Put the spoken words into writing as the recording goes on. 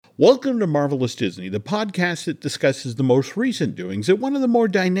Welcome to Marvelous Disney, the podcast that discusses the most recent doings at one of the more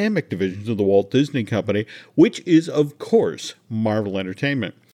dynamic divisions of the Walt Disney Company, which is, of course, Marvel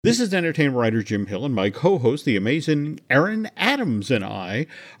Entertainment. This is entertainment writer Jim Hill, and my co-host, the amazing Aaron Adams, and I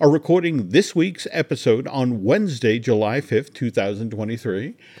are recording this week's episode on Wednesday, July 5th,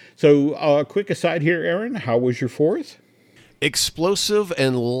 2023. So, quick aside here, Aaron, how was your 4th? Explosive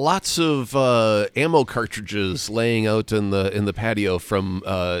and lots of ammo cartridges laying out in the patio from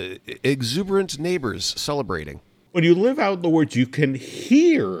exuberant neighbors celebrating. When you live out in the woods, you can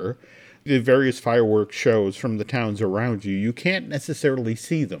hear the various fireworks shows from the towns around you. You can't necessarily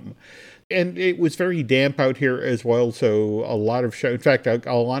see them. And it was very damp out here as well, so a lot of shows. In fact,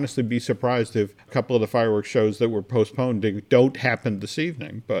 I'll honestly be surprised if a couple of the fireworks shows that were postponed don't happen this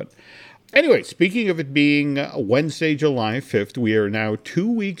evening. But anyway, speaking of it being Wednesday, July 5th, we are now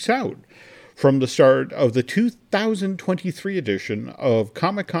 2 weeks out from the start of the 2023 edition of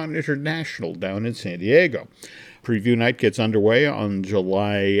Comic-Con International down in San Diego. Preview night gets underway on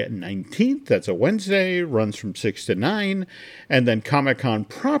July 19th. That's a Wednesday, runs from 6 to 9. And then Comic-Con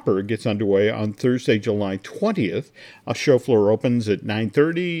proper gets underway on Thursday, July 20th. A show floor opens at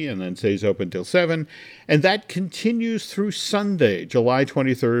 9:30 and then stays open till 7. And that continues through Sunday, July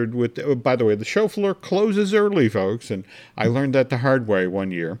 23rd. By the way, the show floor closes early, folks. And I learned that the hard way one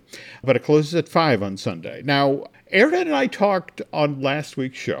year. But it closes at 5 on Sunday. Now, Aaron and I talked on last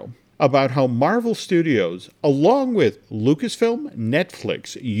week's show about how Marvel Studios, along with Lucasfilm,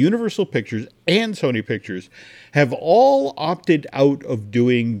 Netflix, Universal Pictures, and Sony Pictures, have all opted out of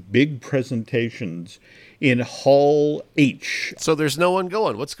doing big presentations in Hall H. So there's no one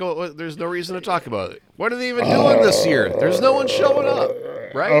going. There's no reason to talk about it. What are they even doing this year? There's no one showing up,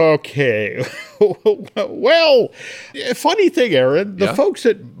 right? Okay. Well, funny thing, Aaron, the folks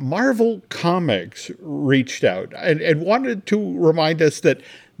at Marvel Comics reached out and wanted to remind us that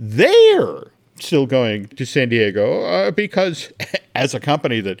they're still going to San Diego because as a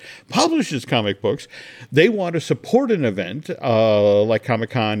company that publishes comic books, they want to support an event like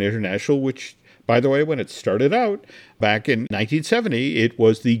Comic-Con International, which, by the way, when it started out back in 1970, it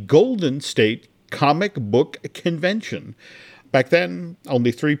was the Golden State Comic Book Convention. Back then,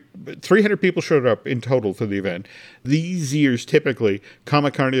 only 300 people showed up in total for the event. These years, typically,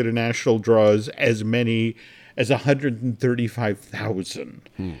 Comic-Con International draws as many as 135,000.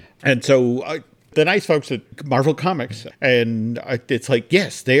 And so the nice folks at Marvel Comics, and it's like,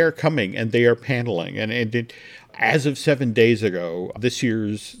 yes, they are coming and they are paneling. And as of 7 days ago, this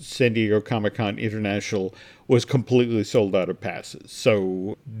year's San Diego Comic-Con International was completely sold out of passes.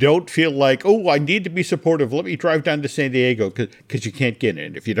 So don't feel like, oh, I need to be supportive. Let me drive down to San Diego because you can't get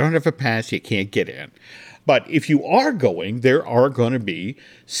in. If you don't have a pass, you can't get in. But if you are going, there are going to be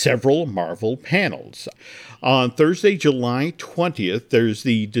several Marvel panels. On Thursday, July 20th, there's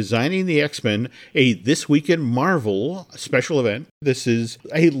the Designing the X-Men, a This Week in Marvel special event. This is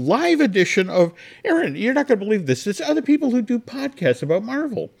a live edition of, Aaron, you're not going to believe this. There's other people who do podcasts about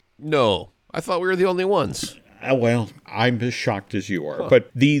Marvel. No, I thought we were the only ones. Well, I'm as shocked as you are.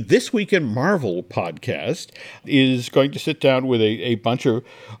 But the This Week in Marvel podcast is going to sit down with a bunch of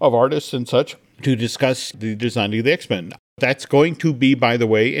artists and such to discuss the Designing the X-Men. That's going to be, by the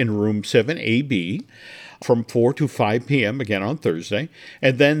way, in room 7AB from 4 to 5 p.m., again on Thursday.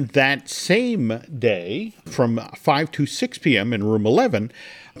 And then that same day, from 5 to 6 p.m. in room 11,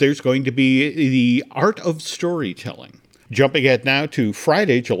 there's going to be the Art of Storytelling. Jumping ahead now to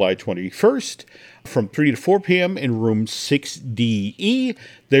Friday, July 21st, from 3 to 4 p.m. in room 6DE,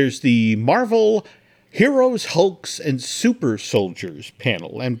 there's the Marvel Heroes, Hulks, and Super Soldiers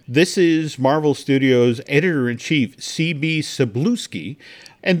panel. And this is Marvel Studios editor-in-chief C.B. Cebulski.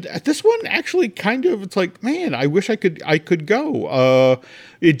 And this one actually kind of, it's like, man, I wish I could go.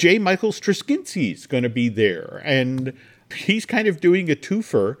 J. Michael Straczynski's going to be there. And he's kind of doing a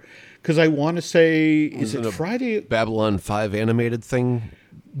twofer because I want to say, is it Friday? Babylon 5 animated thing?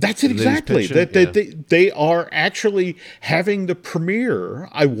 That's it, exactly. They are actually having the premiere,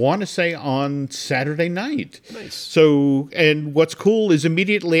 I want to say, on Saturday night. Nice. So, and what's cool is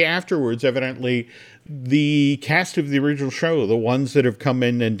immediately afterwards, evidently, the cast of the original show, the ones that have come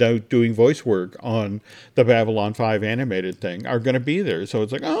in and doing voice work on the Babylon 5 animated thing, are going to be there. So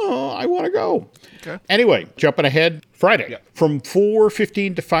it's like, oh, I want to go. Okay. Anyway, jumping ahead, Friday, from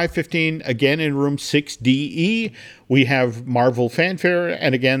 4:15 to 5:15, again in room 6DE, we have Marvel Fanfare.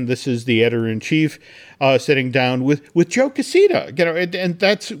 And again, this is the editor-in-chief sitting down with Joe Quesada. You know, and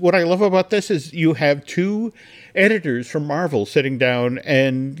that's what I love about this is you have two editors from Marvel sitting down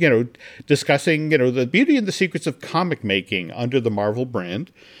and, you know, discussing, you know, the beauty and the secrets of comic making under the Marvel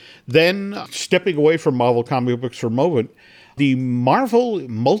brand. Then stepping away from Marvel comic books for a moment, the Marvel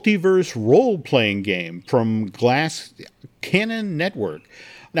Multiverse role-playing game from Glass Cannon Network.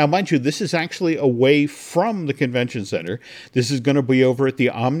 Now, mind you, this is actually away from the convention center. This is going to be over at the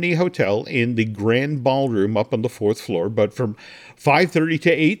Omni Hotel in the Grand Ballroom up on the 4th floor. But from 5:30 to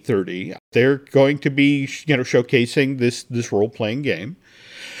 8:30, they're going to be, showcasing this role-playing game.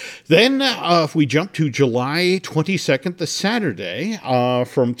 Then, if we jump to July 22nd, the Saturday,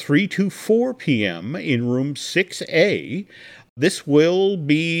 from 3 to 4 p.m. in room 6A, this will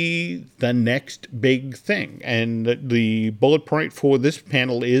be the next big thing. And the bullet point for this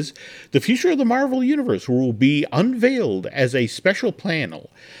panel is the future of the Marvel Universe will be unveiled as a special panel.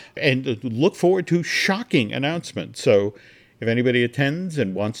 And look forward to shocking announcements. So if anybody attends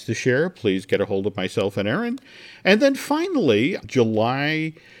and wants to share, please get a hold of myself and Aaron. And then finally,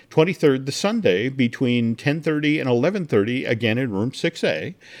 July 23rd, the Sunday, between 10:30 and 11:30, again in room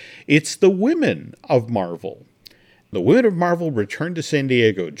 6A, it's the Women of Marvel. The Women of Marvel return to San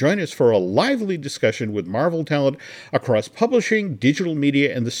Diego. Join us for a lively discussion with Marvel talent across publishing, digital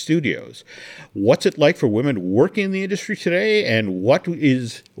media, and the studios. What's it like for women working in the industry today, and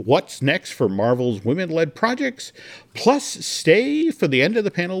what's next for Marvel's women-led projects? Plus, stay for the end of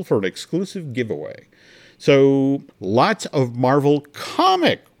the panel for an exclusive giveaway. So, lots of Marvel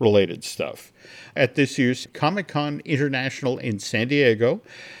comic-related stuff at this year's Comic-Con International in San Diego.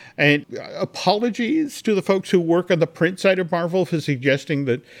 And apologies to the folks who work on the print side of Marvel for suggesting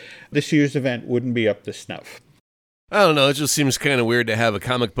that this year's event wouldn't be up to snuff. I don't know, it just seems kind of weird to have a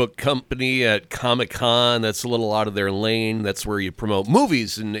comic book company at Comic-Con. That's a little out of their lane. That's where you promote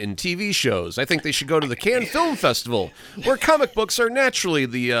movies and TV shows. I think they should go to the Cannes Film Festival, where comic books are naturally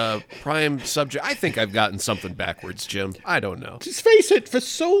the prime subject. I think I've gotten something backwards, Jim. I don't know. Just face it, for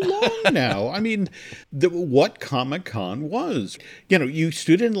so long now. I mean, what Comic-Con was. You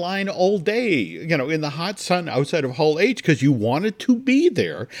stood in line all day, in the hot sun outside of Hall H because you wanted to be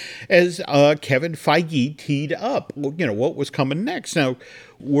there as Kevin Feige teed up. What was coming next. Now,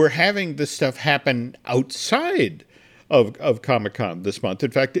 we're having this stuff happen outside of Comic-Con this month. In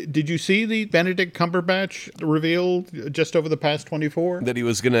fact, did you see the Benedict Cumberbatch reveal just over the past 24? That he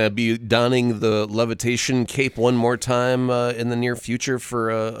was going to be donning the levitation cape one more time in the near future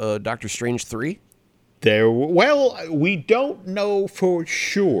for Doctor Strange 3? Well, we don't know for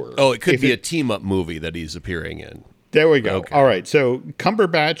sure. Oh, it could be a team-up movie that he's appearing in. There we go. Okay. All right. So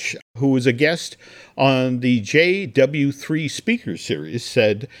Cumberbatch, who was a guest on the JW3 Speaker Series,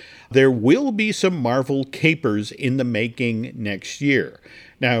 said there will be some Marvel capers in the making next year.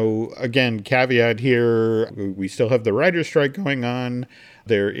 Now, again, caveat here, we still have the writer's strike going on.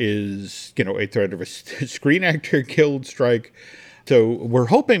 There is, a threat of a Screen Actor Guild strike. So we're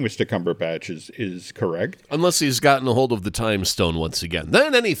hoping Mr. Cumberbatch is correct. Unless he's gotten a hold of the Time Stone once again.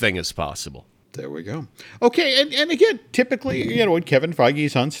 Then anything is possible. There we go. Okay, and again, typically, when Kevin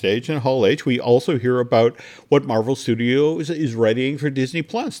Feige's on stage in Hall H, we also hear about what Marvel Studios is readying for Disney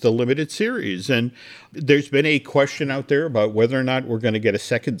Plus, the limited series. And there's been a question out there about whether or not we're going to get a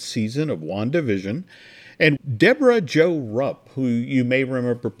second season of WandaVision. And Deborah Jo Rupp, who you may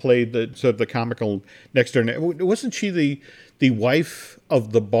remember played the comical next door, wasn't she the wife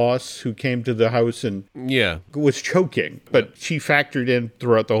of the boss who came to the house and was choking, but she factored in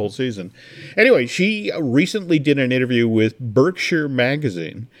throughout the whole season. Anyway, she recently did an interview with Berkshire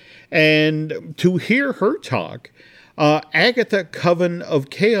Magazine, and to hear her talk, Agatha Coven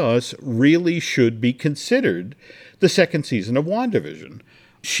of Chaos really should be considered the second season of WandaVision.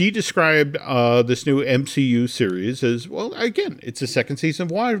 She described this new MCU series as, well, again, it's the second season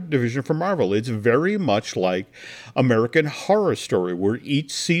of WandaVision from Marvel. It's very much like American Horror Story, where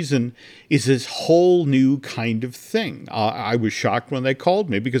each season is this whole new kind of thing. I was shocked when they called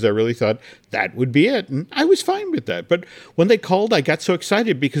me because I really thought that would be it, and I was fine with that. But when they called, I got so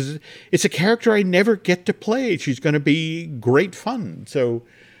excited because it's a character I never get to play. She's going to be great fun. So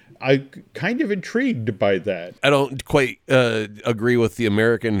I'm kind of intrigued by that. I don't quite agree with the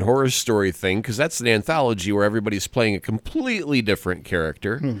American Horror Story thing, because that's an anthology where everybody's playing a completely different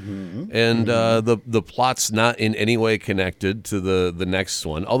character, and the plot's not in any way connected to the next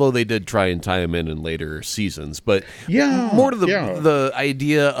one, although they did try and tie them in later seasons. But more to the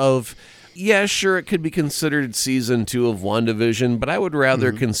idea of, yeah, sure, it could be considered season 2 of WandaVision, but I would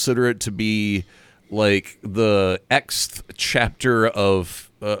rather consider it to be like the Xth chapter of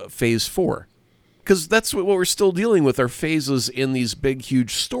Phase 4, because that's what we're still dealing with, are phases in these big,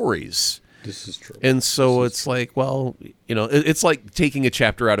 huge stories. This is true. And so it's like, well, it's like taking a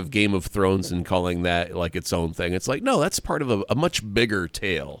chapter out of Game of Thrones and calling that like its own thing. It's like, no, that's part of a much bigger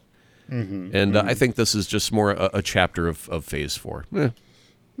tale. And I think this is just more a chapter of Phase 4.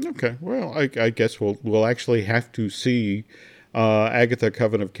 Okay, well, I guess we'll actually have to see Agatha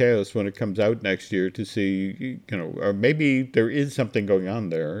Coven of Chaos when it comes out next year to see, or maybe there is something going on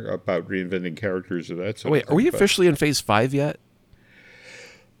there about reinventing characters or that Oh, sort of wait, are thing. we But officially in phase 5 yet?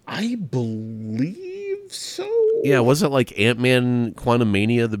 I believe so. Yeah, wasn't like Ant-Man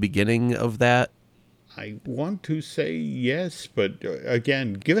Quantumania the beginning of that? I want to say yes, but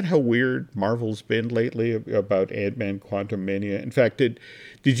again, given how weird Marvel's been lately about Ant-Man Quantumania, in fact, did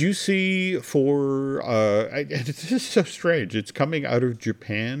you see for this is so strange. It's coming out of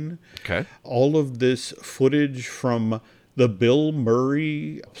Japan. Okay. All of this footage from the Bill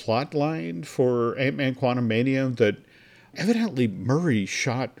Murray plotline for Ant-Man Quantumania that evidently Murray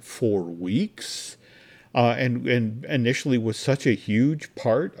shot for weeks. And initially was such a huge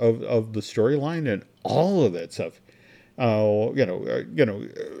part of the storyline, and all of that stuff,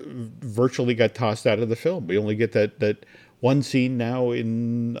 virtually got tossed out of the film. We only get that one scene now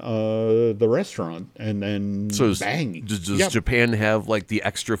in the restaurant, and then So bang. does Yep. Japan have like the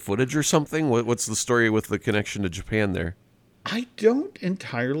extra footage or something? What's the story with the connection to Japan there? I don't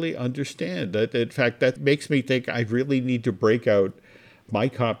entirely understand that. In fact, that makes me think I really need to break out my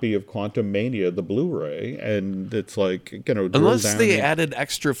copy of Quantum Mania, the Blu-ray, and it's like, drill Unless down they and- added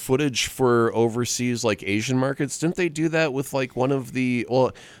extra footage for overseas, like Asian markets, didn't they do that with like one of the? Well,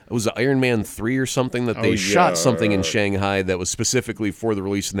 it was Iron Man 3 or something that they shot something in Shanghai that was specifically for the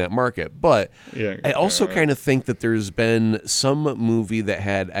release in that market. But Yeah, I also kind of think that there's been some movie that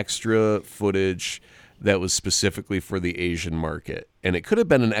had extra footage that was specifically for the Asian market, and it could have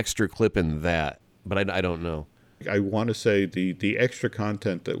been an extra clip in that, but I don't know. I want to say the extra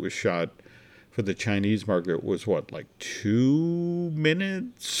content that was shot for the Chinese market was like 2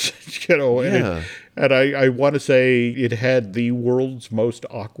 minutes, Yeah. and I want to say it had the world's most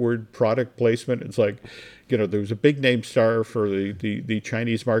awkward product placement. It's like, there was a big name star for the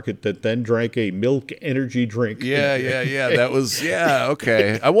Chinese market that then drank a milk energy drink. Yeah. That was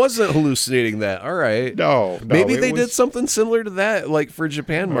okay. I wasn't hallucinating that. All right. No, Maybe it they did was- something similar to that, like for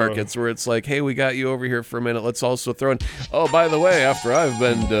Japan markets, where it's like, hey, we got you over here for a minute. Let's also throw in. Oh, by the way, after I've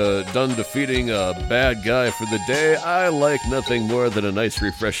been done defeating a bad guy for the day, I like nothing more than a nice,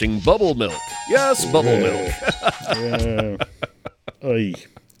 refreshing bubble milk. Yes, bubble milk. Yeah. Oy.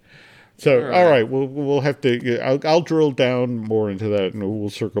 So, all right, we'll have to. I'll drill down more into that, and we'll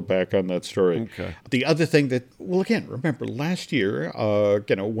circle back on that story. Okay. The other thing that, again, remember last year,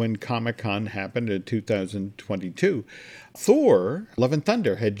 when Comic-Con happened in 2022, Thor: Love and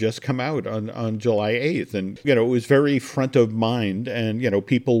Thunder had just come out on July 8th, and it was very front of mind, and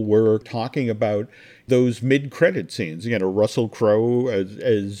people were talking about those mid-credit scenes. Russell Crowe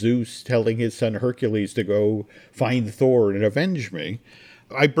as Zeus telling his son Hercules to go find Thor and avenge me.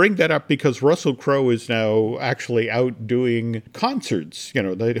 I bring that up because Russell Crowe is now actually out doing concerts.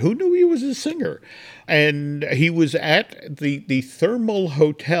 Who knew he was a singer? And he was at the Thermal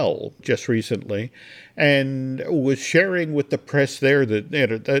Hotel just recently and was sharing with the press there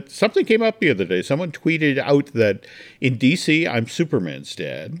that something came up the other day. Someone tweeted out that in DC, I'm Superman's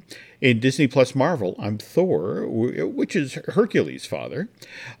dad. In Disney Plus Marvel, I'm Thor, which is Hercules' father.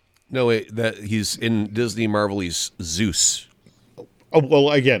 No, wait, that he's in Disney Marvel. He's Zeus. Oh,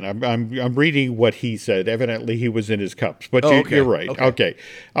 well, again, I'm reading what he said. Evidently, he was in his cups. But okay. You're right. Okay.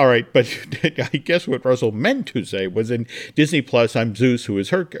 All right. But I guess what Russell meant to say was in Disney Plus, I'm Zeus, who is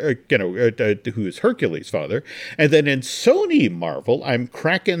who is Hercules' father, and then in Sony Marvel, I'm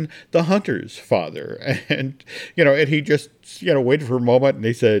Kraken, the Hunter's father. And and he just waited for a moment, and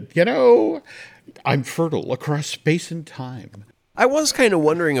he said, I'm fertile across space and time. I was kind of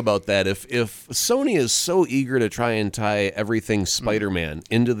wondering about that. If Sony is so eager to try and tie everything Spider-Man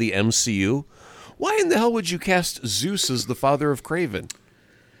into the MCU, why in the hell would you cast Zeus as the father of Kraven?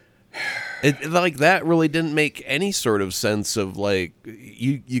 That really didn't make any sort of sense. Of like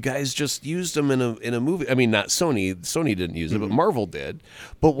you guys just used him in a movie. I mean, not Sony. Sony didn't use it, but Marvel did.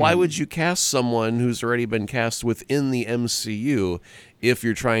 But why would you cast someone who's already been cast within the MCU if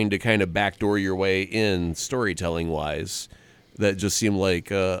you're trying to kind of backdoor your way in storytelling wise? That just seemed like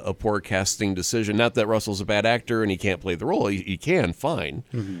a poor casting decision. Not that Russell's a bad actor and he can't play the role. He can, fine.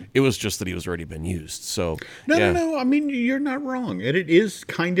 It was just that he was already been used. So No. I mean, you're not wrong. And it is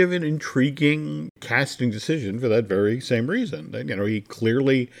kind of an intriguing casting decision for that very same reason. That, he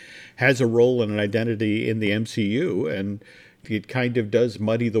clearly has a role and an identity in the MCU, and it kind of does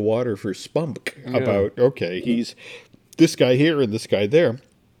muddy the water for Spunk about, okay, he's this guy here and this guy there.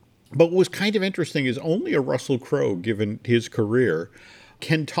 But what was kind of interesting is only a Russell Crowe, given his career,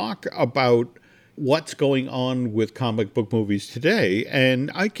 can talk about what's going on with comic book movies today. And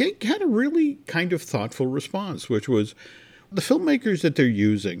I had a really kind of thoughtful response, which was, the filmmakers that they're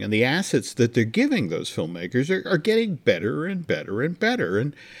using and the assets that they're giving those filmmakers are getting better and better and better.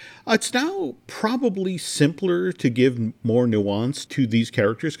 And it's now probably simpler to give more nuance to these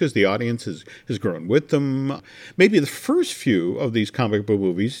characters because the audience has grown with them. Maybe the first few of these comic book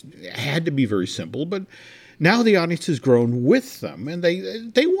movies had to be very simple, but now the audience has grown with them and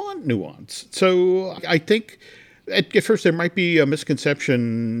they want nuance. So I think at first there might be a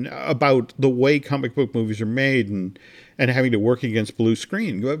misconception about the way comic book movies are made and having to work against blue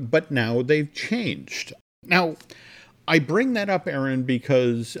screen, but now they've changed. Now, I bring that up, Aaron,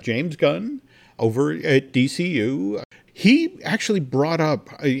 because James Gunn over at DCU, he actually brought up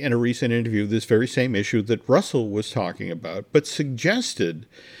in a recent interview this very same issue that Russell was talking about, but suggested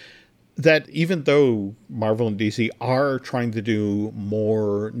that even though Marvel and DC are trying to do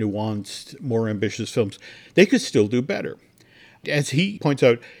more nuanced, more ambitious films, they could still do better. As he points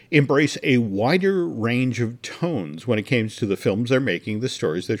out, embrace a wider range of tones when it comes to the films they're making, the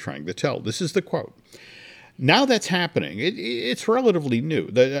stories they're trying to tell. This is the quote. Now that's happening. It's relatively new.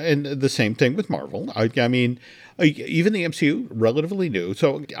 And the same thing with Marvel. I mean, even the MCU, relatively new.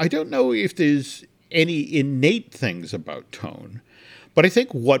 So I don't know if there's any innate things about tone. But I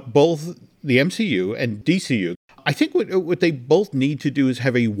think what both the MCU and DCU, I think what they both need to do is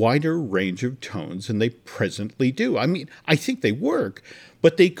have a wider range of tones than they presently do. I mean, I think they work,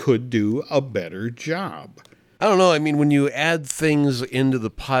 but they could do a better job. I don't know. I mean, when you add things into the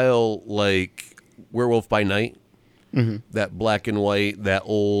pile like Werewolf by Night, that black and white, that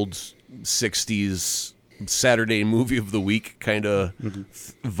old 60s Saturday movie of the week kind of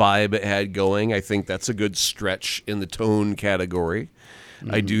vibe it had going, I think that's a good stretch in the tone category.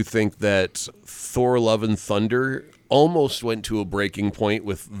 I do think that Thor Love and Thunder almost went to a breaking point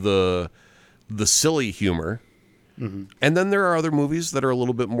with the silly humor. And then there are other movies that are a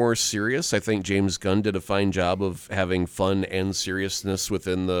little bit more serious. I think James Gunn did a fine job of having fun and seriousness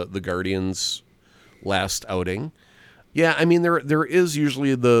within the Guardians last outing. Yeah, I mean, there is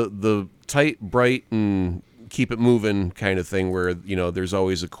usually the tight, bright, and keep it moving kind of thing where, you know, there's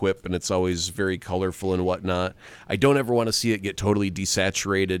always a quip and it's always very colorful and whatnot. I don't ever want to see it get totally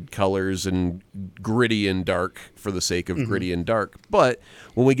desaturated colors and gritty and dark for the sake of gritty and dark. But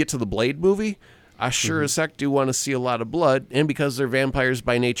when we get to the Blade movie, I sure as heck do want to see a lot of blood. And because they're vampires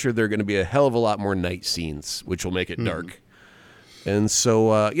by nature, they're going to be a hell of a lot more night scenes, which will make it dark. And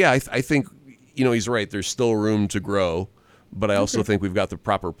so, yeah, I think, you know, he's right. There's still room to grow. But I also think we've got the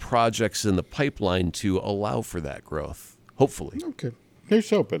proper projects in the pipeline to allow for that growth, hopefully. Okay. Here's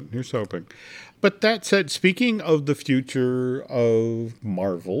hoping. But that said, speaking of the future of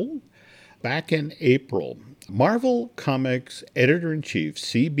Marvel, back in April, Marvel Comics editor-in-chief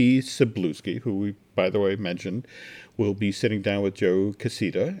C.B. Cebulski, who we, by the way, mentioned, will be sitting down with Joe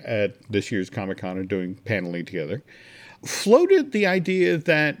Quesada at this year's Comic-Con and doing paneling together, floated the idea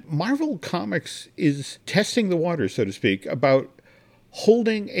that Marvel Comics is testing the water, so to speak, about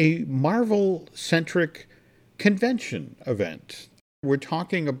holding a Marvel-centric convention event. We're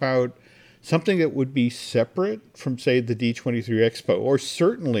talking about something that would be separate from, say, the D23 Expo, or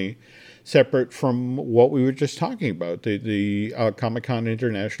certainly separate from what we were just talking about, the Comic-Con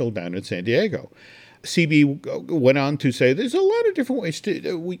International down in San Diego. CB went on to say there's a lot of different ways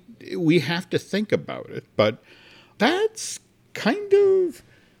to we have to think about it, but that's kind of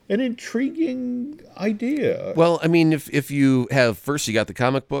an intriguing idea. Well, I mean, if you have, first you got the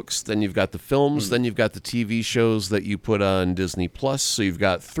comic books, then you've got the films, then you've got the TV shows that you put on Disney Plus. So you've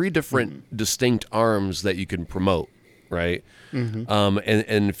got three different distinct arms that you can promote, right?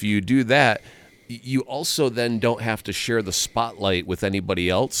 And if you do that, you also then don't have to share the spotlight with anybody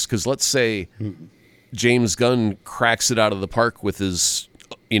else. Because let's say James Gunn cracks it out of the park with his,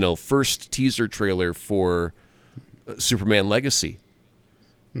 you know, first teaser trailer for Superman Legacy.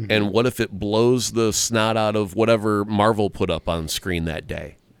 And what if it blows the snot out of whatever Marvel put up on screen that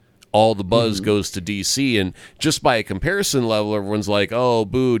day? All the buzz goes to DC, and just by a comparison level, everyone's like, oh,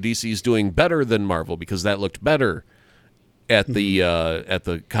 boo, DC's doing better than Marvel because that looked better at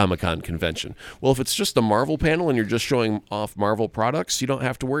the Comic-Con convention. Well, if it's just a Marvel panel and you're just showing off Marvel products, you don't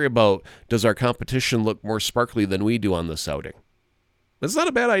have to worry about, does our competition look more sparkly than we do on this outing? That's not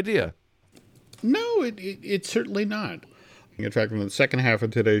a bad idea. No, it's certainly not. In fact, in the second half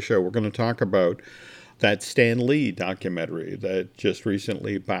of today's show, we're going to talk about that Stan Lee documentary that just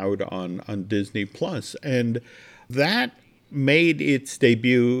recently bowed on Disney Plus, and that made its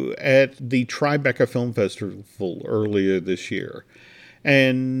debut at the Tribeca Film Festival earlier this year.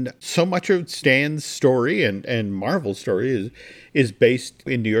 And so much of Stan's story and Marvel's story is based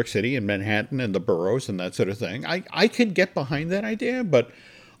in New York City and Manhattan and the boroughs and that sort of thing. I can get behind that idea, but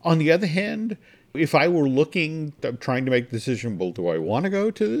on the other hand, If I were trying to make the decision, well, do I want to go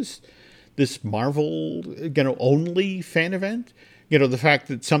to this Marvel, only fan event? The fact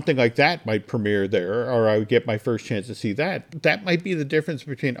that something like that might premiere there, or I would get my first chance to see that might be the difference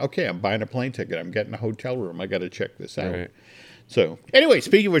between, okay, I'm buying a plane ticket, I'm getting a hotel room, I got to check this out. Right. So anyway,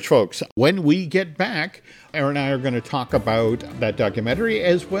 speaking of which, folks, when we get back, Aaron and I are going to talk about that documentary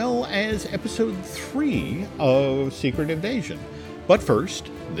as well as episode 3 of Secret Invasion. But first,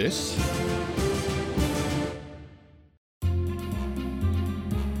 this.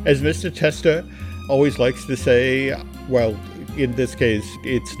 As Mr. Testa always likes to say, well, in this case,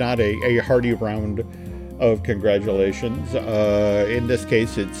 it's not a hearty round of congratulations. In this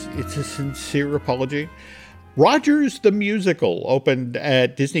case, it's a sincere apology. Rogers the Musical opened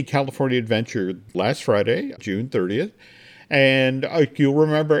at Disney California Adventure last Friday, June 30th. And you'll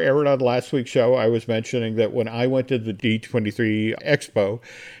remember, Aaron, on last week's show, I was mentioning that when I went to the D23 Expo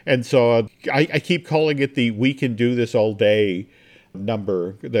and saw, I keep calling it the We Can Do This All Day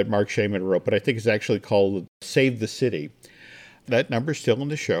number that Mark Shaman wrote, but I think it's actually called Save the City. That number's still in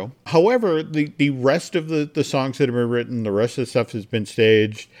the show. However, the rest of the songs that have been written, the rest of the stuff has been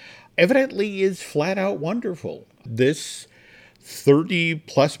staged, evidently is flat out wonderful. This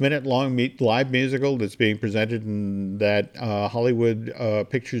 30-plus minute long live musical that's being presented in that Hollywood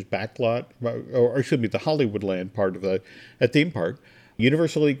Pictures backlot, or excuse me, the Hollywoodland part of that theme park.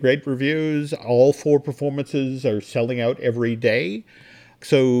 Universally great reviews. All 4 performances are selling out every day.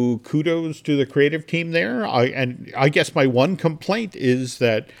 So kudos to the creative team there. I guess my one complaint is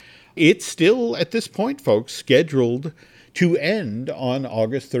that it's still, at this point, folks, scheduled to end on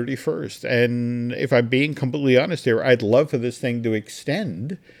August 31st. And if I'm being completely honest here, I'd love for this thing to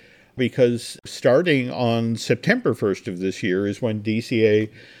extend, because starting on September 1st of this year is when DCA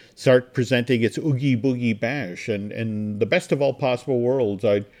start presenting its Oogie Boogie Bash. And the best of all possible worlds,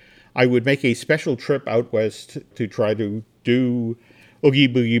 I would make a special trip out west to try to do Oogie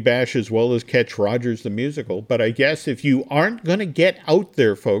Boogie Bash as well as catch Rogers the Musical. But I guess if you aren't going to get out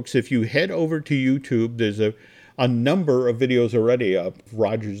there, folks, if you head over to YouTube, there's a number of videos already up,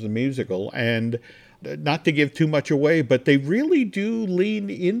 Rogers the Musical. And not to give too much away, but they really do lean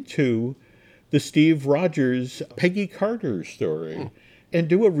into the Steve Rogers, Peggy Carter story and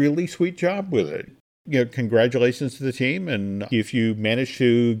do a really sweet job with it. Congratulations to the team. And if you manage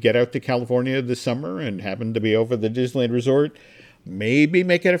to get out to California this summer and happen to be over the Disneyland Resort, maybe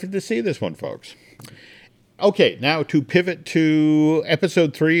make an effort to see this one, folks. Okay, now to pivot to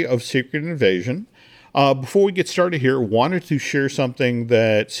episode 3 of Secret Invasion. Before we get started here, wanted to share something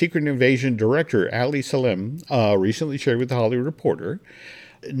that Secret Invasion director Ali Salim recently shared with The Hollywood Reporter.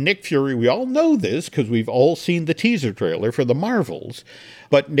 Nick Fury, we all know this because we've all seen the teaser trailer for The Marvels,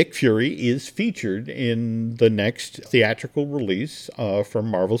 but Nick Fury is featured in the next theatrical release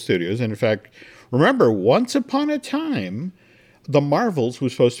from Marvel Studios. And in fact, remember, once upon a time, The Marvels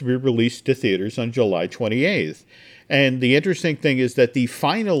was supposed to be released to theaters on July 28th. And the interesting thing is that the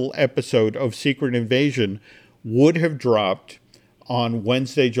final episode of Secret Invasion would have dropped on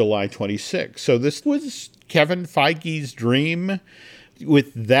Wednesday, July 26th. So this was Kevin Feige's dream,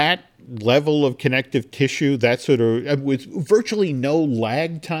 with that level of connective tissue, that sort of, with virtually no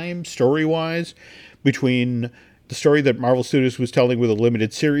lag time story-wise between the story that Marvel Studios was telling with a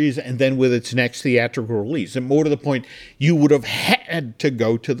limited series and then with its next theatrical release. And more to the point, you would have had to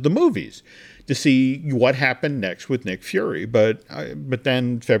go to the movies to see what happened next with Nick Fury. But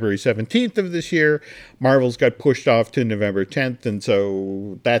then February 17th of this year, Marvel's got pushed off to November 10th, and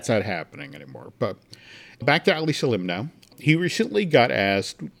so that's not happening anymore. But back to Ali Salim now. He recently got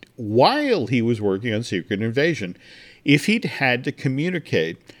asked, while he was working on Secret Invasion, if he'd had to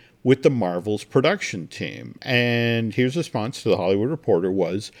communicate with the Marvel's production team. And his response to The Hollywood Reporter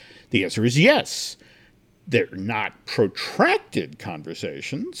was, the answer is yes. They're not protracted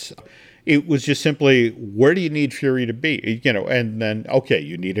conversations. It was just simply, where do you need Fury to be? And then, okay,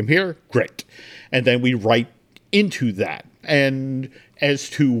 you need him here? Great. And then we write into that. And as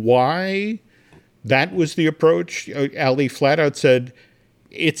to why that was the approach, Ali flat out said,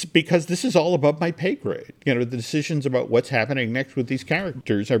 it's because this is all above my pay grade. The decisions about what's happening next with these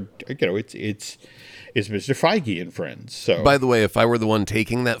characters are, it's Mr. Feige and friends. So, by the way, if I were the one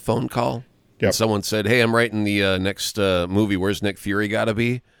taking that phone call, yep, and someone said, hey, I'm writing the next movie, where's Nick Fury got to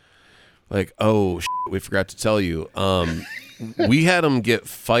be? Like, oh, we forgot to tell you. We had him get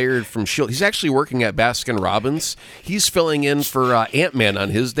fired from S.H.I.E.L.D. He's actually working at Baskin-Robbins. He's filling in for Ant-Man on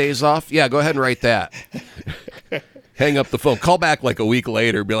his days off. Yeah, go ahead and write that. Hang up the phone. Call back like a week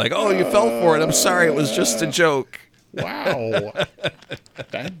later. Be like, oh, you fell for it. I'm sorry. It was just a joke. Wow.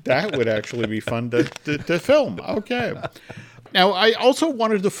 That would actually be fun to film. Okay. Now, I also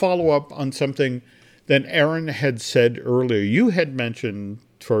wanted to follow up on something that Aaron had said earlier. You had mentioned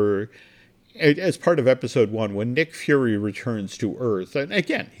as part of episode 1, when Nick Fury returns to Earth, and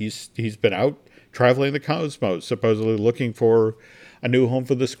again, he's been out traveling the cosmos, supposedly looking for a new home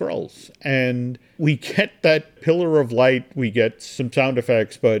for the Skrulls. And we get that pillar of light, we get some sound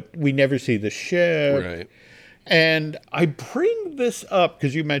effects, but we never see the ship. Right. And I bring this up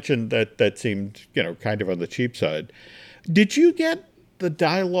because you mentioned that seemed, kind of on the cheap side. Did you get the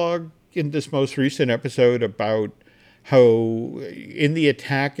dialogue in this most recent episode about how in the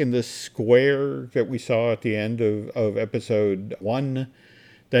attack in the square that we saw at the end of episode 1,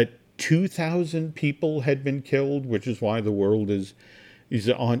 that 2,000 people had been killed, which is why the world is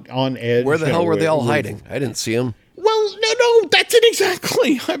on edge? Where the hell were they all hiding? I didn't see them. Well, no, that's it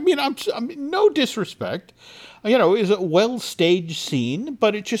exactly. I mean, no disrespect. Is a well-staged scene,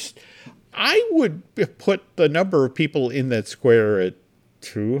 but I would put the number of people in that square at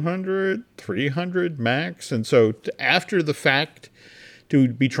 200, 300 max. And so after the fact, to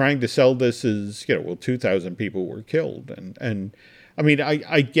be trying to sell this as, 2,000 people were killed. And I mean,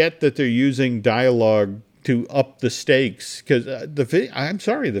 I get that they're using dialogue to up the stakes because I'm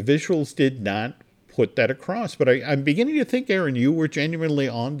sorry, the visuals did not put that across. But I'm beginning to think, Aaron, you were genuinely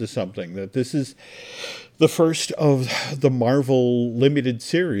on to something, that this is the first of the Marvel limited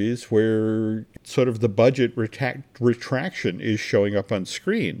series where sort of the budget retraction is showing up on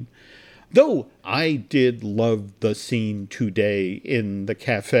screen. Though I did love the scene today in the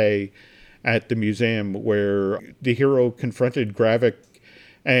cafe at the museum where the hero confronted Gravik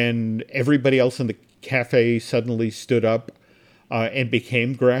and everybody else in the cafe suddenly stood up and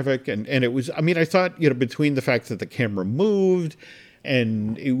became Gravik. And it was, I thought, between the fact that the camera moved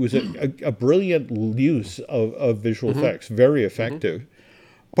and it was a brilliant use of visual effects, very effective.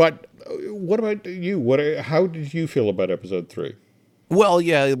 But what about you? How did you feel about episode 3? Well,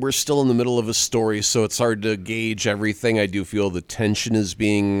 yeah, we're still in the middle of a story, so it's hard to gauge everything. I do feel the tension is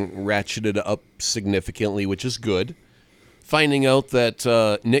being ratcheted up significantly, which is good. Finding out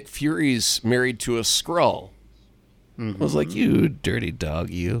that Nick Fury's married to a Skrull. I was like, you dirty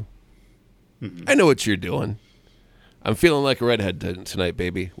dog, you. I know what you're doing. I'm feeling like a redhead tonight,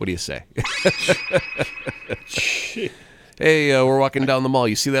 baby. What do you say? Hey, we're walking down the mall.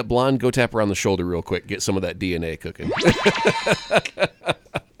 You see that blonde? Go tap her on the shoulder real quick. Get some of that DNA cooking.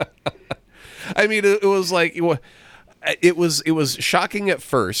 I mean, it was like, it was shocking at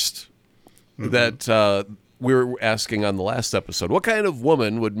first that we were asking on the last episode, what kind of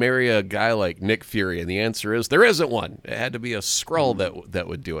woman would marry a guy like Nick Fury? And the answer is there isn't one. It had to be a Skrull that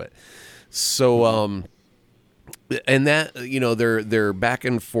would do it. So, and that, they're back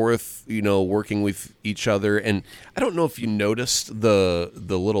and forth, working with each other. And I don't know if you noticed the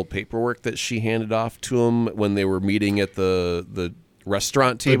little paperwork that she handed off to him when they were meeting at the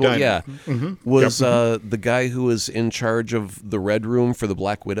restaurant table. Yeah. Was the guy who was in charge of the Red Room for the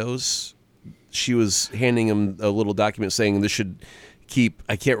Black Widows. She was handing him a little document saying this should keep,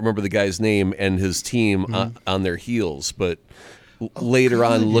 I can't remember the guy's name, and his team on their heels. But later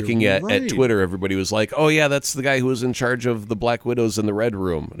on, looking at Twitter, everybody was like, oh, yeah, that's the guy who was in charge of the Black Widows in the Red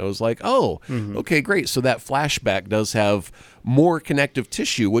Room. And I was like, oh, okay, great. So that flashback does have more connective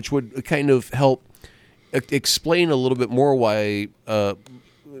tissue, which would kind of help explain a little bit more why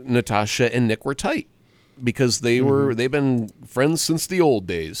Natasha and Nick were tight. Because they've been friends since the old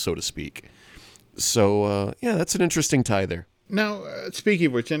days, so to speak. So, yeah, that's an interesting tie there. Now, speaking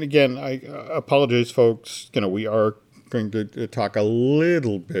of which, and again, I apologize, folks, we are going to talk a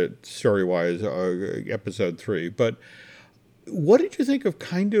little bit story-wise, episode 3, but what did you think of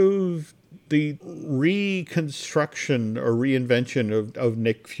kind of the reconstruction or reinvention of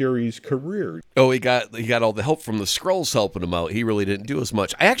Nick Fury's career? Oh, he got all the help from the Skrulls helping him out. He really didn't do as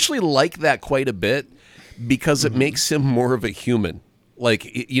much. I actually like that quite a bit because it makes him more of a human.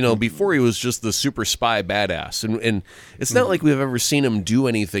 Like, before he was just the super spy badass. And it's not like we've ever seen him do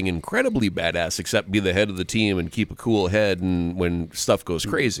anything incredibly badass except be the head of the team and keep a cool head and when stuff goes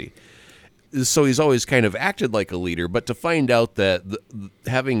crazy. So he's always kind of acted like a leader. But to find out that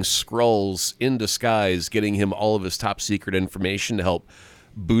having Skrulls in disguise, getting him all of his top secret information to help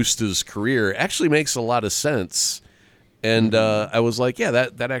boost his career actually makes a lot of sense. And I was like, yeah,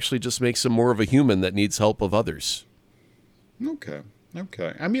 that actually just makes him more of a human that needs help of others. Okay.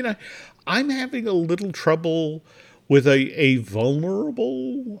 I mean, I'm having a little trouble with a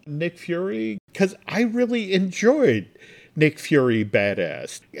vulnerable Nick Fury because I really enjoyed Nick Fury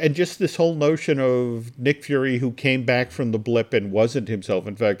badass. And just this whole notion of Nick Fury who came back from the blip and wasn't himself.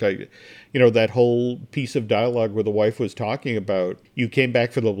 In fact, that whole piece of dialogue where the wife was talking about, you came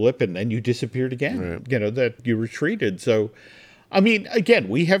back from the blip and then you disappeared again, right. That you retreated. So, I mean, again,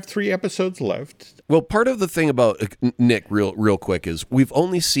 we have 3 episodes left. Well, part of the thing about Nick, real quick, is we've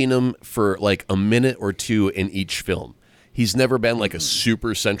only seen him for like a minute or 2 in each film. He's never been like a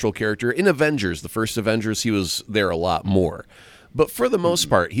super central character. In Avengers, the first Avengers, he was there a lot more. But for the most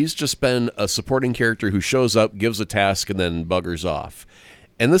part, he's just been a supporting character who shows up, gives a task, and then buggers off.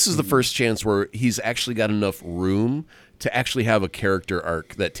 And this is the first chance where he's actually got enough room to actually have a character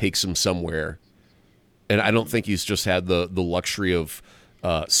arc that takes him somewhere. And I don't think he's just had the luxury of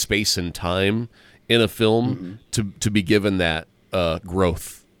space and time in a film to be given that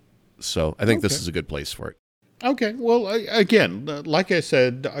growth. So I think this is a good place for it. Okay, well, again, like I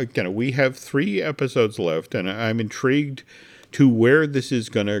said, we have 3 episodes left, and I'm intrigued to where this is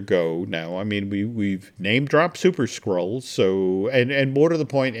going to go now. I mean, we've name-dropped Super Skrulls, so, and more to the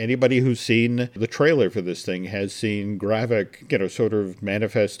point, anybody who's seen the trailer for this thing has seen Gravik, sort of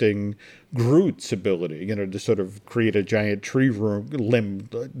manifesting Groot's ability, to sort of create a giant tree limb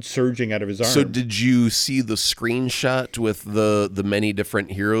surging out of his arm. So did you see the screenshot with the many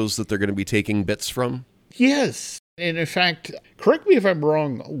different heroes that they're going to be taking bits from? Yes. And in fact, correct me if I'm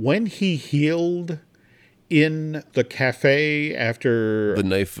wrong, when he healed in the cafe after... The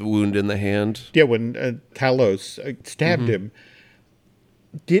knife wound in the hand? Yeah, when Talos stabbed him.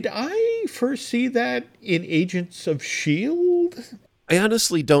 Did I first see that in Agents of S.H.I.E.L.D.? I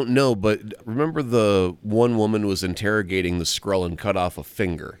honestly don't know, but remember the one woman was interrogating the Skrull and cut off a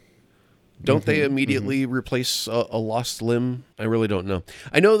finger. Don't they immediately replace a lost limb? I really don't know.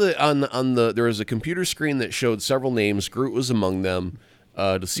 I know that on there was a computer screen that showed several names. Groot was among them.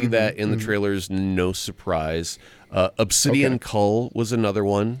 To see that in the trailers, no surprise. Obsidian Cull was another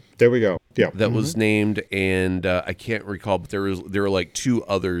one. There we go. Yeah, that was named, and I can't recall, but there were like 2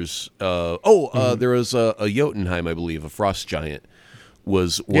 others. There was a Jotunheim, I believe, a frost giant.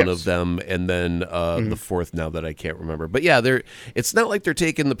 Was one of them, and then the 4th now that I can't remember. But yeah, it's not like they're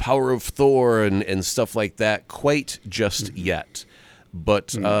taking the power of Thor and stuff like that quite just yet.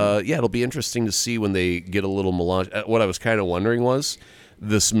 But it'll be interesting to see when they get a little melange. What I was kind of wondering was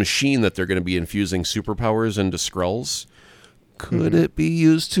this machine that they're going to be infusing superpowers into Skrulls. Could it be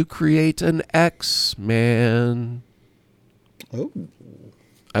used to create an X-Man? Oh.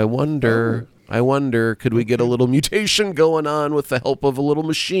 I wonder, could we get a little mutation going on with the help of a little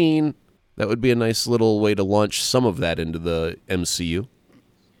machine? That would be a nice little way to launch some of that into the MCU.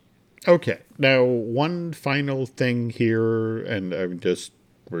 Okay. Now, one final thing here, and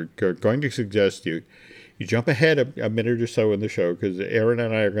we're going to suggest you jump ahead a minute or so in the show, because Aaron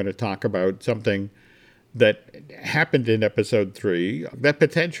and I are going to talk about something that happened in episode 3 that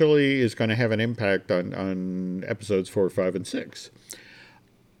potentially is going to have an impact on episodes 4, 5, and 6.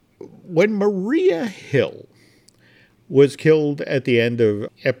 When Maria Hill was killed at the end of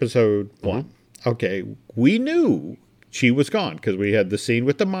episode 1, okay, we knew she was gone because we had the scene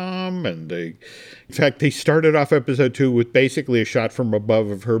with the mom, and in fact, they started off episode 2 with basically a shot from above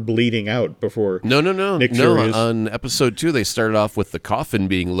of her bleeding out before. No. On episode 2, they started off with the coffin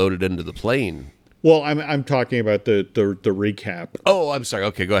being loaded into the plane. Well, I'm talking about the recap. Oh, I'm sorry.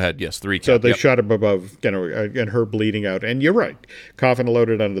 Okay, go ahead. Yes, the recap. So they shot up above, and her bleeding out. And you're right. Coffin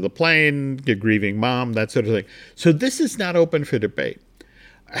loaded onto the plane, the grieving mom, that sort of thing. So this is not open for debate.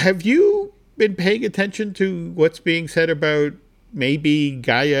 Have you been paying attention to what's being said about maybe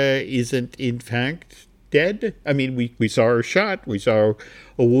Gaia isn't in fact dead? I mean, we saw her shot. We saw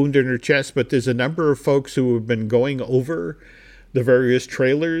a wound in her chest. But there's a number of folks who have been going over the various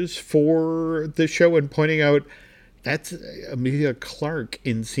trailers for the show and pointing out that's Emilia Clarke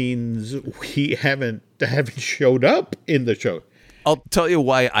in scenes we haven't showed up in the show. I'll tell you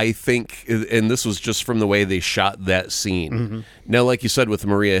why I think, and this was just from the way they shot that scene. Now, like you said, with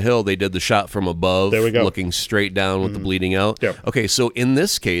Maria Hill, they did the shot from above, looking straight down with the bleeding out. Yep. Okay, so in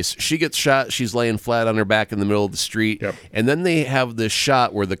this case, she gets shot, she's laying flat on her back in the middle of the street, and then they have this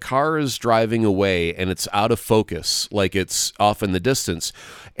shot where the car is driving away, and it's out of focus, like it's off in the distance.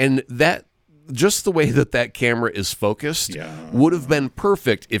 And that, just the way that camera is focused would have been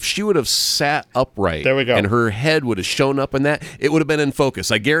perfect if she would have sat upright. There we go. And her head would have shown up in that. It would have been in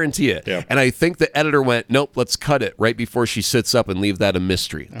focus. I guarantee it. Yeah. And I think the editor went, nope, let's cut it right before she sits up and leave that a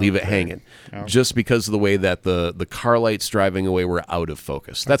mystery. Leave it hanging. Just because of the way that the car lights driving away were out of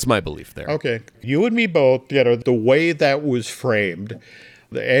focus. That's my belief there. Okay. You and me both, the way that was framed,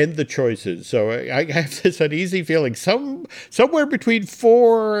 and the choices. So I have this uneasy feeling somewhere between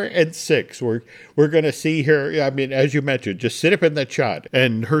 4 and 6 we're going to see her. I mean, as you mentioned, just sit up in that shot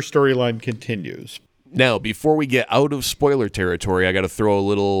and her storyline continues. Now, before we get out of spoiler territory, I got to throw a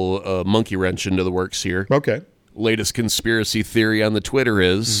little monkey wrench into the works here. Okay. Latest conspiracy theory on the Twitter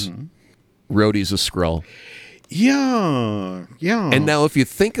is Rhodey's a Skrull. Yeah. And now if you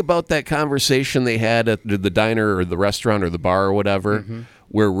think about that conversation they had at the diner or the restaurant or the bar or whatever,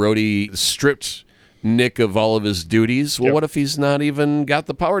 where Rhodey stripped Nick of all of his duties, well, what if he's not even got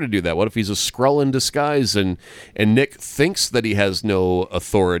the power to do that? What if he's a Skrull in disguise and Nick thinks that he has no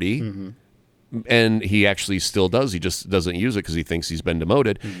authority, and he actually still does. He just doesn't use it because he thinks he's been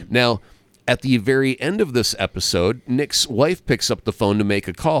demoted. Now, at the very end of this episode, Nick's wife picks up the phone to make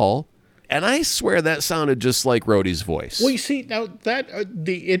a call, and I swear that sounded just like Rhodey's voice. Well, you see, now that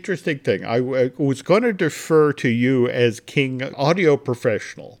the interesting thing, I was going to defer to you as King audio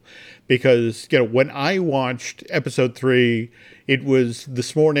professional, because when I watched episode 3, it was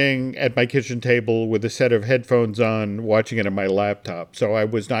this morning at my kitchen table with a set of headphones on, watching it on my laptop. So I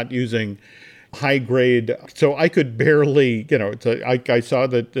was not using high grade, so I could barely, I saw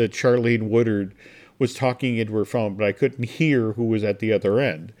that Charlene Woodard was talking into her phone, but I couldn't hear who was at the other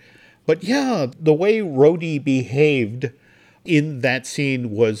end. But yeah, the way Rhodey behaved in that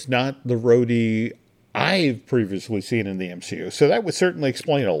scene was not the Rhodey I've previously seen in the MCU. So that would certainly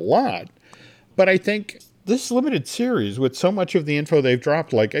explain a lot. But I think this limited series, with so much of the info they've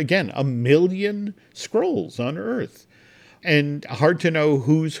dropped, like, again, 1 million Skrulls on Earth, and hard to know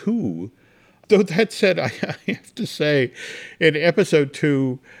who's who. Though that said, I have to say, in episode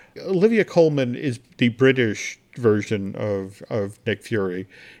 2, Olivia Colman is the British version of Nick Fury,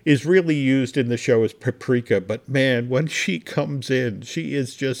 is really used in the show as Paprika, but man, when she comes in, she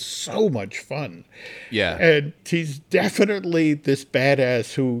is just so much fun. Yeah. And she's definitely this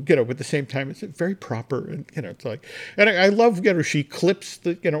badass who, at the same time, it's very proper, and, it's like, and I love, she clips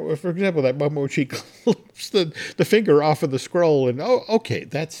the, for example, that moment where she clips the finger off of the Skrull, and, oh, okay,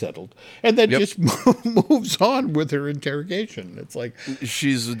 that's settled. And then just moves on with her interrogation. It's like,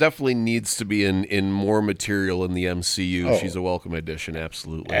 she's definitely needs to be in more material in the MCU. Oh. She's a welcome addition,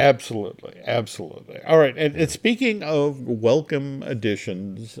 absolutely. Absolutely. All right, and speaking of welcome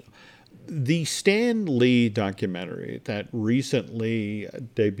additions, the Stan Lee documentary that recently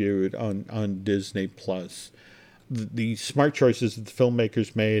debuted on Disney Plus, the smart choices that the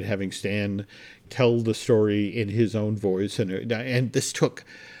filmmakers made, having Stan tell the story in his own voice, and this took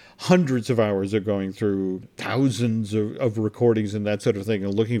hundreds of hours of going through thousands of recordings and that sort of thing,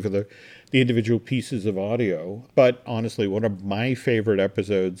 and looking for the individual pieces of audio. But honestly, one of my favorite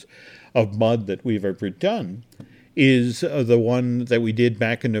episodes of Mud that we've ever done is the one that we did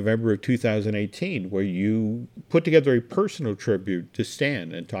back in November of 2018, where you put together a personal tribute to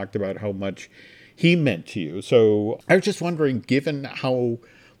Stan and talked about how much he meant to you. So I was just wondering, given how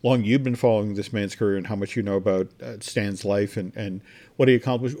long you've been following this man's career and how much you know about Stan's life and what he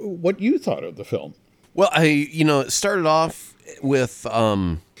accomplished, what you thought of the film. Well, it started off with,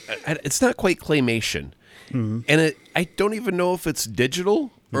 it's not quite claymation. And I don't even know if it's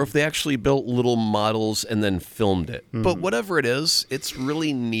digital or if they actually built little models and then filmed it. But whatever it is, it's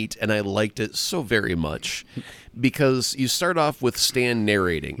really neat, and I liked it so very much, because you start off with Stan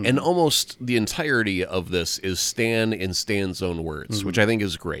narrating, and almost the entirety of this is Stan in Stan's own words, which I think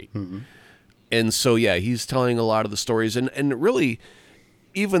is great. And so, yeah, he's telling a lot of the stories, and really,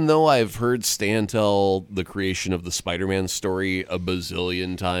 even though I've heard Stan tell the creation of the Spider-Man story a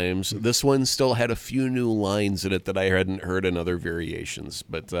bazillion times, this one still had a few new lines in it that I hadn't heard in other variations.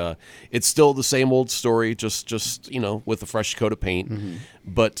 But it's still the same old story, just with a fresh coat of paint.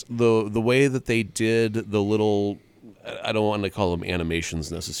 But the way that they did the little, I don't want to call them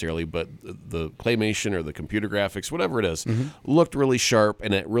animations necessarily, but the claymation or the computer graphics, whatever it is, looked really sharp,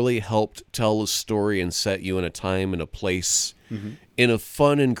 and it really helped tell a story and set you in a time and a place in a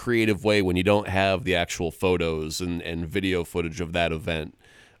fun and creative way when you don't have the actual photos and video footage of that event.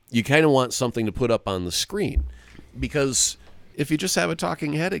 You kind of want something to put up on the screen, because if you just have a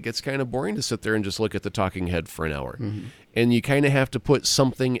talking head, it gets kind of boring to sit there and just look at the talking head for an hour. And you kind of have to put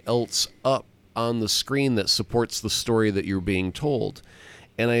something else up on the screen that supports the story that you're being told.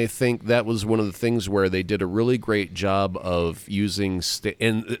 And I think that was one of the things where they did a really great job of using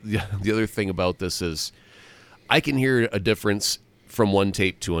and the other thing about this is I can hear a difference from one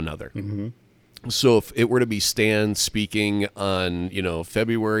tape to another. So if it were to be Stan speaking on,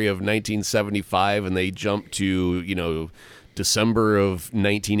 February of 1975, and they jump to, December of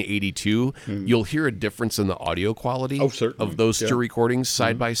 1982, you'll hear a difference in the audio quality of those two recordings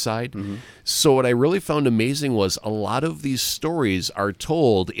side by side. So what I really found amazing was a lot of these stories are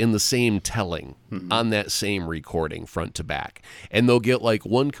told in the same telling on that same recording, front to back. And they'll get like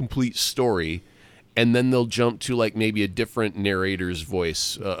one complete story, and then they'll jump to like maybe a different narrator's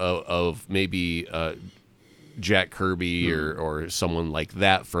voice of maybe Jack Kirby or someone like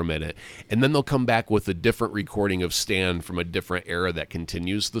that for a minute. And then they'll come back with a different recording of Stan from a different era that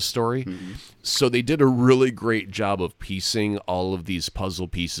continues the story. So they did a really great job of piecing all of these puzzle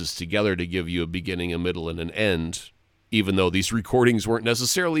pieces together to give you a beginning, a middle, and an end, even though these recordings weren't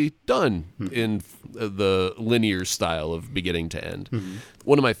necessarily done in the linear style of beginning to end.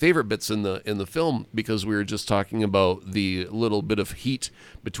 One of my favorite bits in the film, because we were just talking about the little bit of heat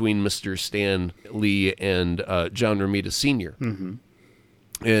between Mr. Stan Lee and John Romita Sr.,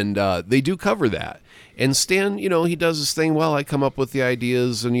 and they do cover that. And Stan, he does this thing, well, I come up with the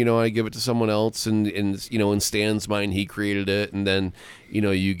ideas and, I give it to someone else. And in Stan's mind, he created it. And then,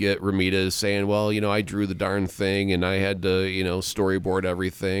 you get Romita saying, well, I drew the darn thing and I had to, storyboard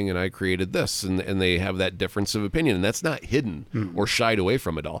everything and I created this. And they have that difference of opinion. And that's not hidden or shied away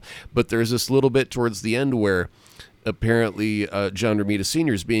from it all. But there's this little bit towards the end where apparently John Romita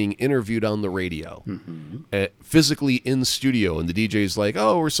Sr. is being interviewed on the radio, physically in studio, and the DJ's like,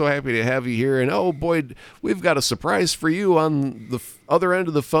 oh, we're so happy to have you here, and oh boy, we've got a surprise for you. On the other end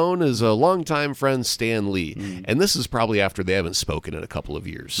of the phone is a longtime friend, Stan Lee. And this is probably after they haven't spoken in a couple of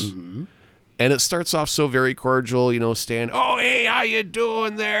years. And it starts off so very cordial, Stan, oh, hey, how you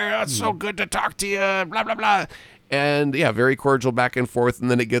doing there? It's so good to talk to you, blah, blah, blah. And yeah, very cordial back and forth, and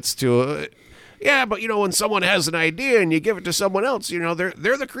then it gets to yeah, but when someone has an idea and you give it to someone else,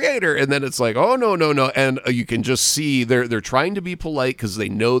 they're the creator. And then it's like, oh, no. And you can just see they're trying to be polite because they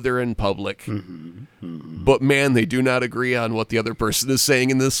know they're in public. But man, they do not agree on what the other person is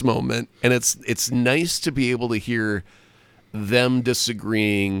saying in this moment. And it's nice to be able to hear them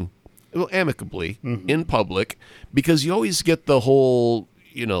disagreeing, well, amicably in public, because you always get the whole,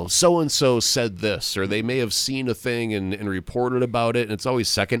 so-and-so said this, or they may have seen a thing and reported about it, and it's always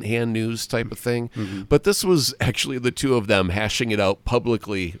secondhand news type of thing. But this was actually the two of them hashing it out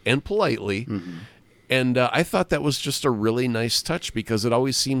publicly and politely. And I thought that was just a really nice touch, because it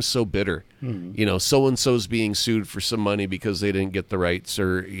always seems so bitter. So-and-so's being sued for some money because they didn't get the rights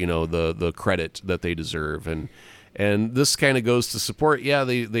or, the credit that they deserve. And this kind of goes to support, yeah,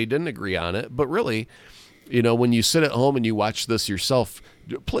 they didn't agree on it, but really, when you sit at home and you watch this yourself,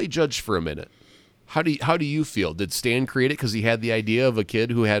 play judge for a minute. How do you feel? Did Stan create it because he had the idea of a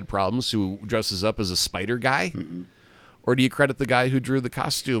kid who had problems who dresses up as a spider guy? Or do you credit the guy who drew the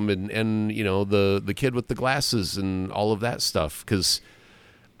costume and the kid with the glasses and all of that stuff? Because,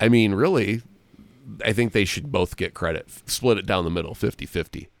 I mean, really, I think they should both get credit. Split it down the middle,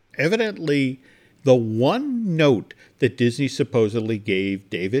 50-50. Evidently, the one note that Disney supposedly gave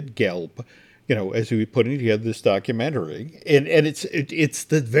David Gelb, as he was putting together this documentary, and it's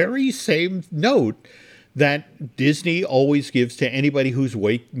the very same note that Disney always gives to anybody who's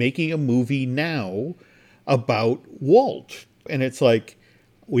making a movie now about Walt. And it's like,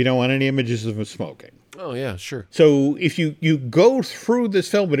 we don't want any images of him smoking. Oh, yeah, sure. So if you go through this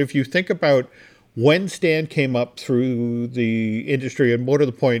film, but if you think about when Stan came up through the industry and more to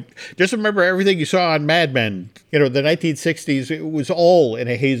the point, just remember everything you saw on Mad Men, the 1960s, it was all in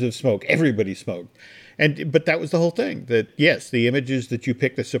a haze of smoke. Everybody smoked. But that was the whole thing, that yes, the images that you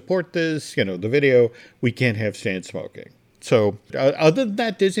pick to support this, the video, we can't have Stan smoking. So other than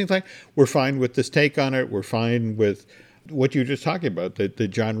that Disney thing, we're fine with this take on it. We're fine with what you were just talking about, the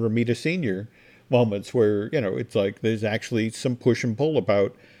John Romita Sr. moments where, it's like there's actually some push and pull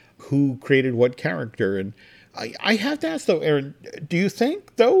about who created what character. And I have to ask, though, Aaron, do you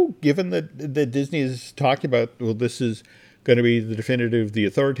think, though, given that Disney is talking about, well, this is going to be the definitive, the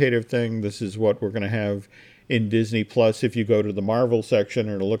authoritative thing, this is what we're going to have in Disney Plus if you go to the Marvel section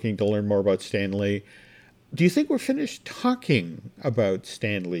or looking to learn more about Stan Lee, do you think we're finished talking about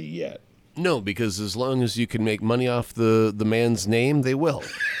Stan Lee yet? No, because as long as you can make money off the man's name, they will.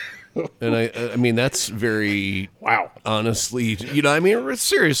 And I mean, that's very, wow, honestly,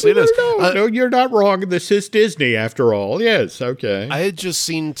 seriously, it is. No, you're not wrong. This is Disney after all. Yes. Okay. I had just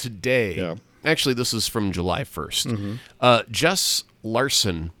seen today. Yeah. Actually, this is from July 1st. Jess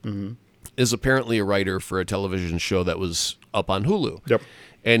Larson is apparently a writer for a television show that was up on Hulu. Yep.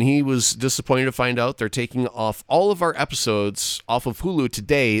 And he was disappointed to find out they're taking off all of our episodes off of Hulu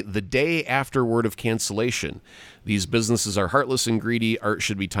today, the day after word of cancellation. These businesses are heartless and greedy. Art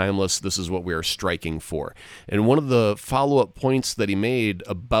should be timeless. This is what we are striking for. And one of the follow-up points that he made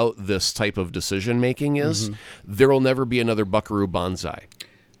about this type of decision-making is there will never be another Buckaroo Banzai.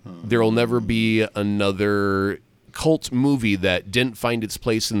 There will never be another cult movie that didn't find its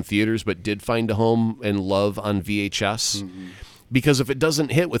place in theaters but did find a home and love on VHS. Because if it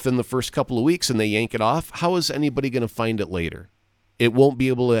doesn't hit within the first couple of weeks and they yank it off, how is anybody going to find it later? It won't be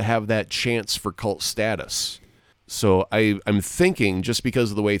able to have that chance for cult status. So I'm thinking, just because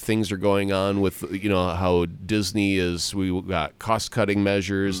of the way things are going on with, how Disney is, we got cost-cutting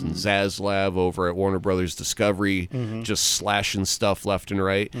measures and Zaslav over at Warner Brothers Discovery just slashing stuff left and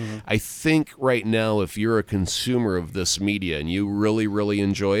right. I think right now, if you're a consumer of this media and you really, really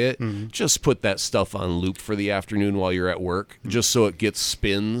enjoy it, just put that stuff on loop for the afternoon while you're at work, just so it gets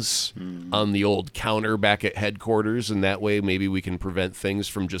spins on the old counter back at headquarters, and that way maybe we can prevent things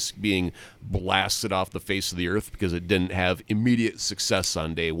from just being blasted off the face of the earth because it didn't have immediate success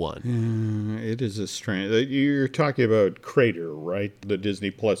on day one. It is a strange. You're talking about Crater, right? The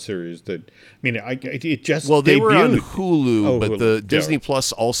Disney Plus series. It just they were on debuted. Hulu, but Hulu. the Disney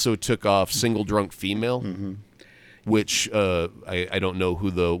Plus also took off Single Drunk Female. Which I don't know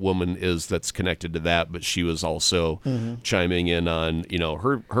who the woman is that's connected to that, but she was also chiming in on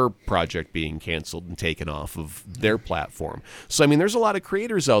her project being canceled and taken off of their platform. So I mean, there's a lot of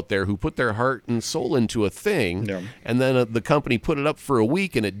creators out there who put their heart and soul into a thing, and then the company put it up for a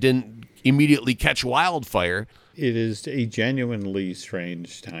week and it didn't immediately catch wildfire. It is a genuinely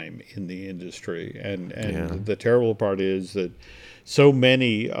strange time in the industry, and the terrible part is that so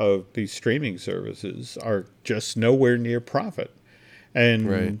many of these streaming services are just nowhere near profit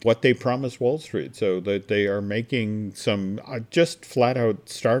and what they promised Wall Street, so that they are making some just flat out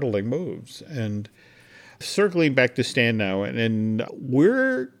startling moves. And circling back to Stan now, and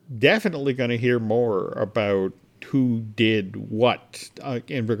we're definitely going to hear more about who did what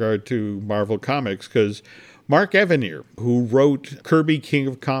in regard to Marvel Comics, because Mark Evanier, who wrote Kirby King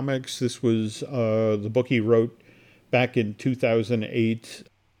of Comics, this was the book he wrote back in 2008.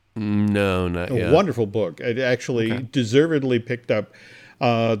 No, not yet. A wonderful book. It actually deservedly picked up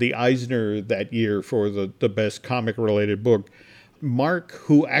the Eisner that year for the best comic-related book. Mark,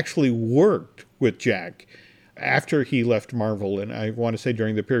 who actually worked with Jack after he left Marvel, and I want to say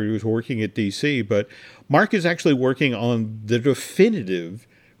during the period he was working at DC, but Mark is actually working on the definitive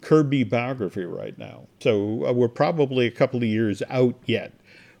Kirby biography right now. So we're probably a couple of years out yet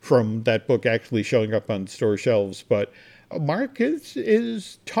from that book actually showing up on store shelves. But Mark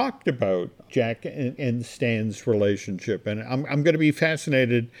is talked about Jack and Stan's relationship. And I'm going to be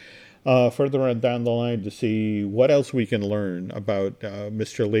fascinated further on down the line to see what else we can learn about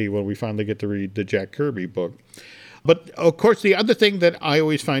Mr. Lee when we finally get to read the Jack Kirby book. But, of course, the other thing that I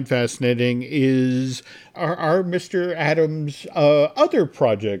always find fascinating is our Mr. Adams' other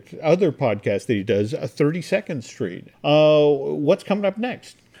podcast that he does, 32nd Street. What's coming up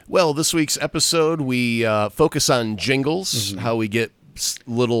next? Well, this week's episode, we focus on jingles, how we get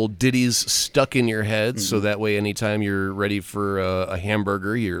little ditties stuck in your head, so that way anytime you're ready for a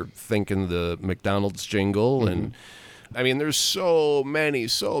hamburger, you're thinking the McDonald's jingle. And I mean, there's so many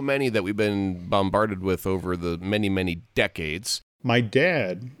that we've been bombarded with over the many, many decades. My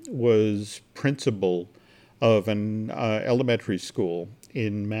dad was principal of an elementary school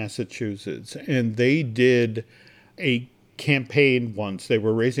in Massachusetts, and they did a campaign once. They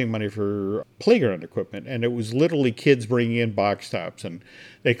were raising money for playground equipment, and it was literally kids bringing in box tops, and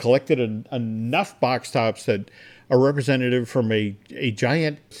they collected enough box tops that a representative from a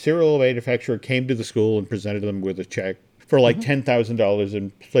giant cereal manufacturer came to the school and presented them with a check for like $10,000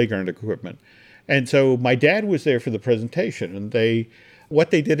 in playground equipment. And so my dad was there for the presentation, and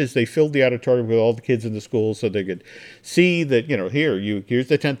what they did is they filled the auditorium with all the kids in the school so they could see that, here's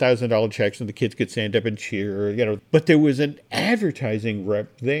the $10,000 checks, and the kids could stand up and cheer, But there was an advertising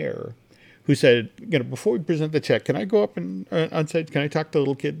rep there who said, before we present the check, can I go up and on stage, can I talk to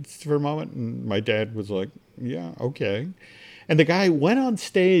little kids for a moment? And my dad was like, yeah, okay. And the guy went on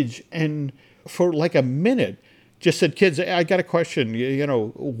stage and for like a minute just said, kids, I got a question.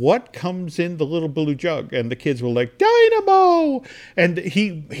 What comes in the little blue jug? And the kids were like, Dynamo! And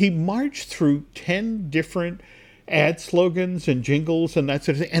he marched through 10 different ad slogans and jingles and that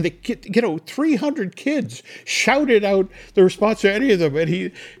sort of thing. And the kid, 300 kids shouted out the response to any of them. And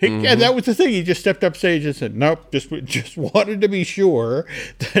he and that was the thing. He just stepped up stage and said, "Nope, just wanted to be sure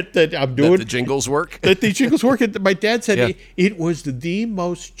that I'm doing that the jingles work." That the jingles work. And my dad said it was the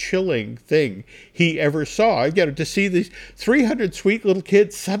most chilling thing he ever saw. To see these 300 sweet little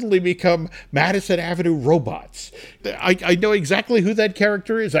kids suddenly become Madison Avenue robots. I know exactly who that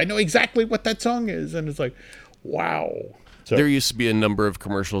character is. I know exactly what that song is. And it's like, wow. So, there used to be a number of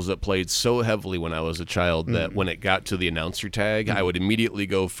commercials that played so heavily when I was a child that when it got to the announcer tag, I would immediately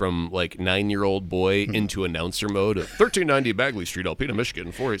go from like 9-year-old boy into announcer mode of 1390 Bagley Street, Alpena,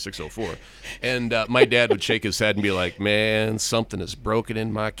 Michigan, 48604. And my dad would shake his head and be like, "Man, something is broken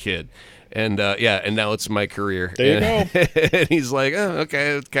in my kid." And and now it's my career. There you go. And he's like, "Oh,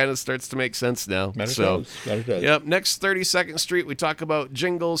 okay, it kind of starts to make sense now." That it does. Yep. Next, 32nd Street, we talk about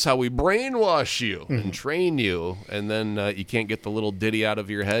jingles, how we brainwash you and train you, and then you can't get the little ditty out of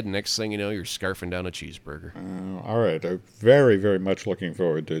your head. And next thing you know, you're scarfing down a cheeseburger. All right. I'm very, very much looking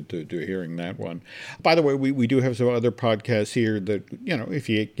forward to hearing that one. By the way, we do have some other podcasts here that, if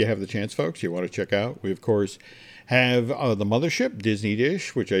you have the chance, folks, you want to check out. We, of course, have The Mothership, Disney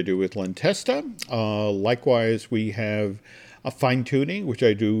Dish, which I do with Len Testa. Likewise, we have a Fine Tuning, which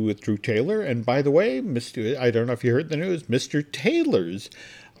I do with Drew Taylor. And by the way, I don't know if you heard the news, Mr. Taylor's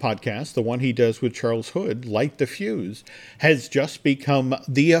podcast, the one he does with Charles Hood, Light the Fuse, has just become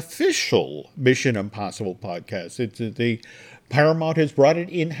the official Mission Impossible podcast. The Paramount has brought it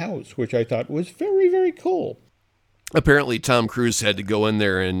in-house, which I thought was very, very cool. Apparently, Tom Cruise had to go in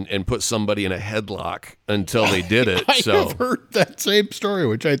there and put somebody in a headlock until they did it. I have heard that same story,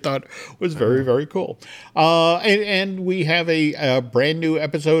 which I thought was very, very cool. And we have a brand new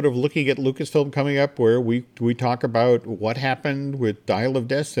episode of Looking at Lucasfilm coming up where we talk about what happened with Dial of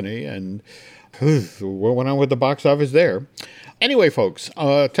Destiny and what went on with the box office there. Anyway, folks,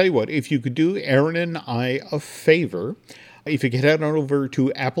 tell you what, if you could do Aaron and I a favor, if you could head on over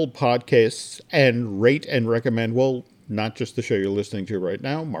to Apple Podcasts and rate and recommend, well, not just the show you're listening to right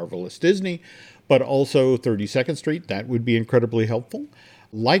now, Marvelous Disney, but also 32nd Street, that would be incredibly helpful.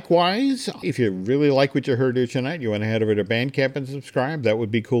 Likewise, if you really like what you heard here tonight, you want to head over to Bandcamp and subscribe, that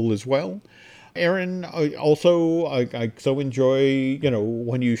would be cool as well. Aaron, also, I so enjoy,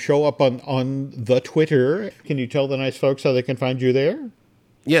 when you show up on the Twitter. Can you tell the nice folks how they can find you there?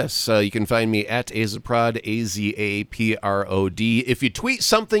 Yes, you can find me at Azaprod, AZAPROD. If you tweet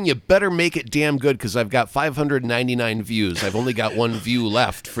something, you better make it damn good because I've got 599 views. I've only got one view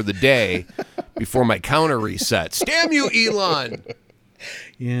left for the day before my counter resets. Damn you, Elon!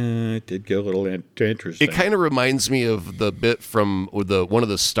 Yeah, it did get a little interesting. It kind of reminds me of the bit from one of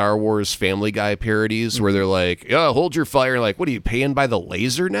the Star Wars Family Guy parodies where they're like, "Yeah, hold your fire." Like, what are you paying by the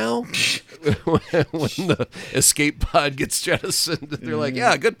laser now? When the escape pod gets jettisoned, they're like,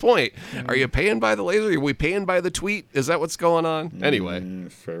 "Yeah, good point. Are you paying by the laser? Are we paying by the tweet? Is that what's going on?" Anyway,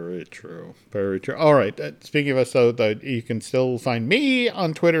 very true, very true. All right. Speaking of us, though, you can still find me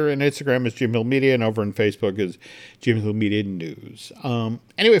on Twitter and Instagram as Jim Hill Media, and over on Facebook as Jim Hill Media News.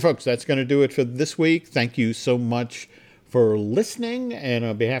 Anyway, folks, that's going to do it for this week. Thank you so much for listening. And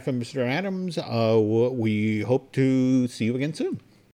on behalf of Mr. Adams, we hope to see you again soon.